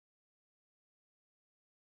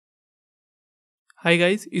Hi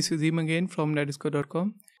guys, it's Azim again from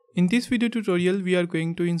letdisco.com. In this video tutorial, we are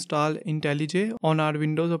going to install Intellij on our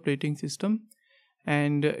Windows operating system.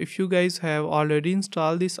 And if you guys have already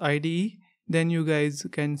installed this IDE, then you guys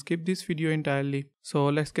can skip this video entirely. So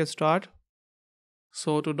let's get started.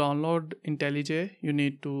 So to download Intellij, you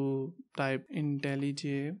need to type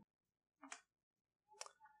Intellij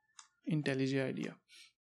IDE.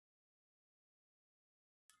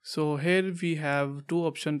 So here we have two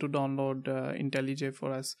options to download Intellij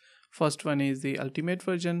for us. First one is the ultimate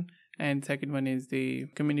version and second one is the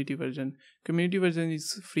community version. Community version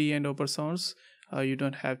is free and open source. You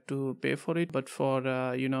don't have to pay for it, but for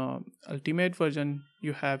ultimate version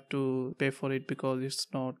you have to pay for it because it's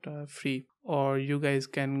not free. Or you guys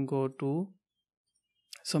can go to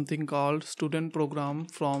something called student program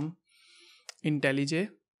from Intellij.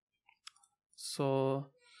 So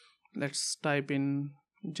let's type in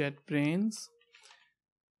JetBrains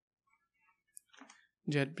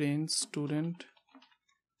Student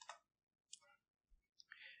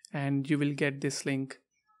and you will get this link.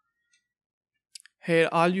 Here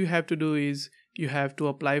all you have to do is you have to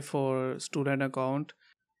apply for student account.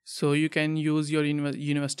 So you can use your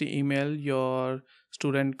university email, your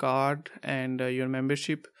student card and your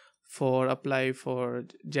membership for apply for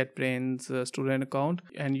JetBrains student account,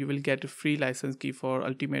 and you will get a free license key for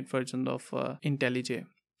ultimate version of Intellij.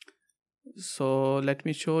 So let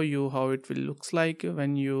me show you how it will looks like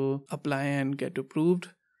when you apply and get approved.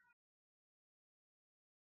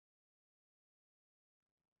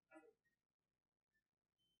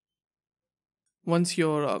 Once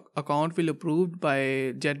your account will approved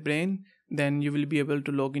by JetBrains, then you will be able to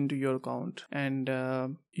log into your account and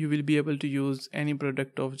you will be able to use any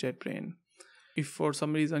product of JetBrains. If for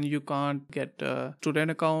some reason you can't get a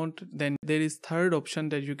student account, then there is third option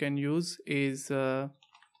that you can use is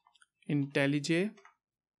Intellij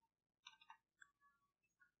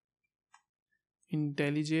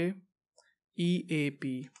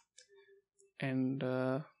EAP, and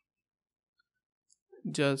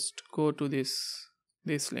just go to this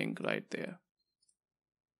link right there.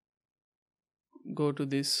 Go to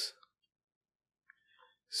this.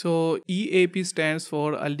 So EAP stands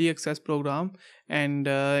for Early Access Program, and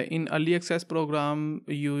in Early Access Program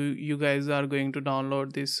you guys are going to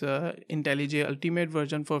download this Intellij Ultimate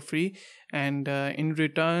version for free, and in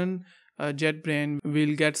return JetBrains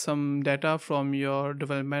will get some data from your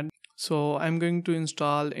development. So I'm going to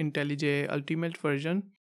install Intellij Ultimate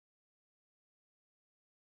version.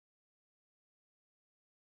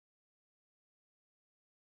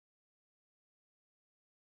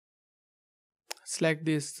 Select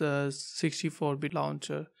this 64-bit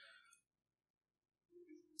launcher.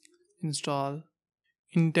 Install.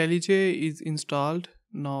 Intellij is installed.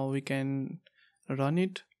 Now we can run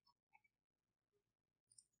it.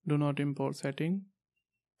 Do not import setting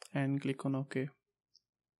and click on OK.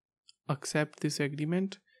 Accept this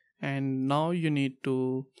agreement, and now you need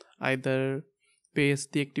to either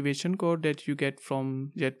paste the activation code that you get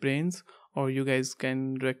from JetBrains, or you guys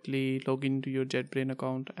can directly log into your JetBrains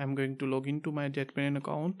account. I'm going to log into my JetBrains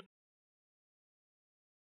account.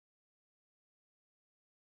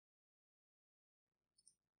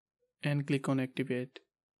 And click on activate.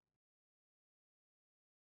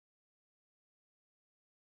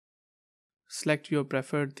 Select your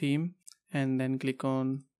preferred theme and then click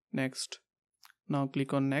on next. Now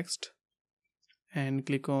click on next and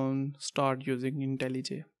click on start using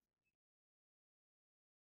Intellij.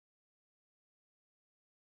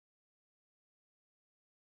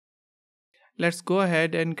 Let's go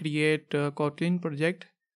ahead and create a Kotlin project.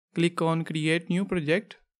 Click on create new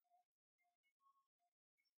project,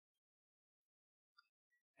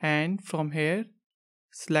 and from here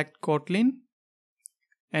select Kotlin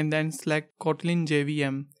and then select Kotlin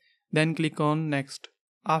JVM, then click on next.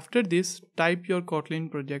 After this, type your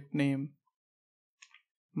Kotlin project name.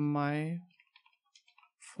 My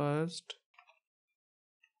first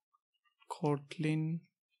Kotlin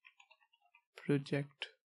project,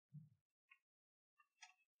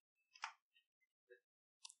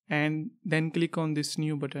 and then click on this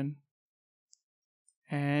new button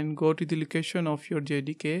and go to the location of your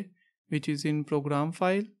JDK, which is in program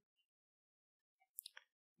file,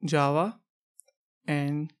 Java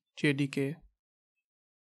and JDK.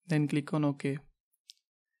 Then click on OK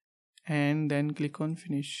and then click on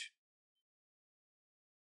finish.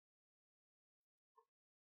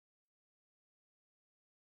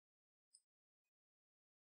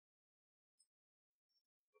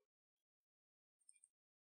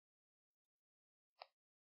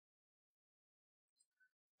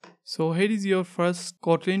 So here is your first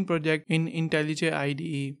Kotlin project in Intellij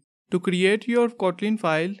IDE. To create your Kotlin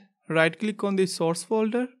file, right click on the source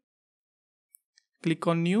folder, click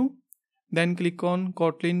on new, then click on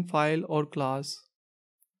Kotlin file or class.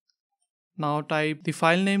 Now type the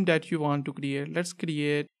file name that you want to create. Let's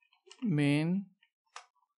create main.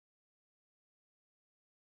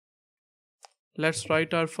 Let's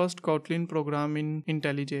write our first Kotlin program in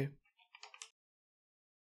Intellij.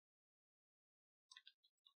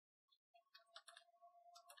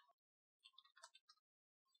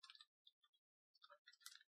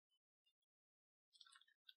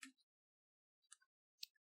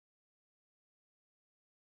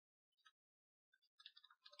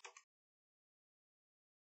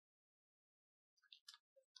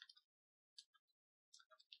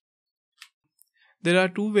 There are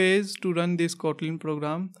two ways to run this Kotlin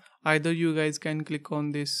program. Either you guys can click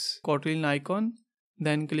on this Kotlin icon,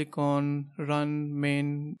 then click on run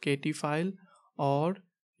main kt file, or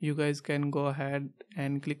you guys can go ahead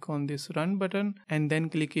and click on this run button and then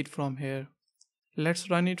click it from here.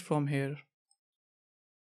 Let's run it from here.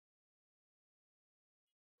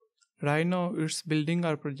 Right now it's building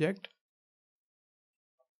our project,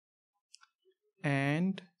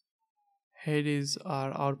 and here is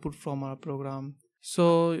our output from our program.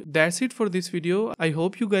 So that's it for this video. I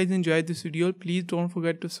hope you guys enjoyed this video. Please don't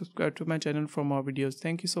forget to subscribe to my channel for more videos.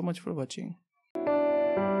 Thank you so much for watching.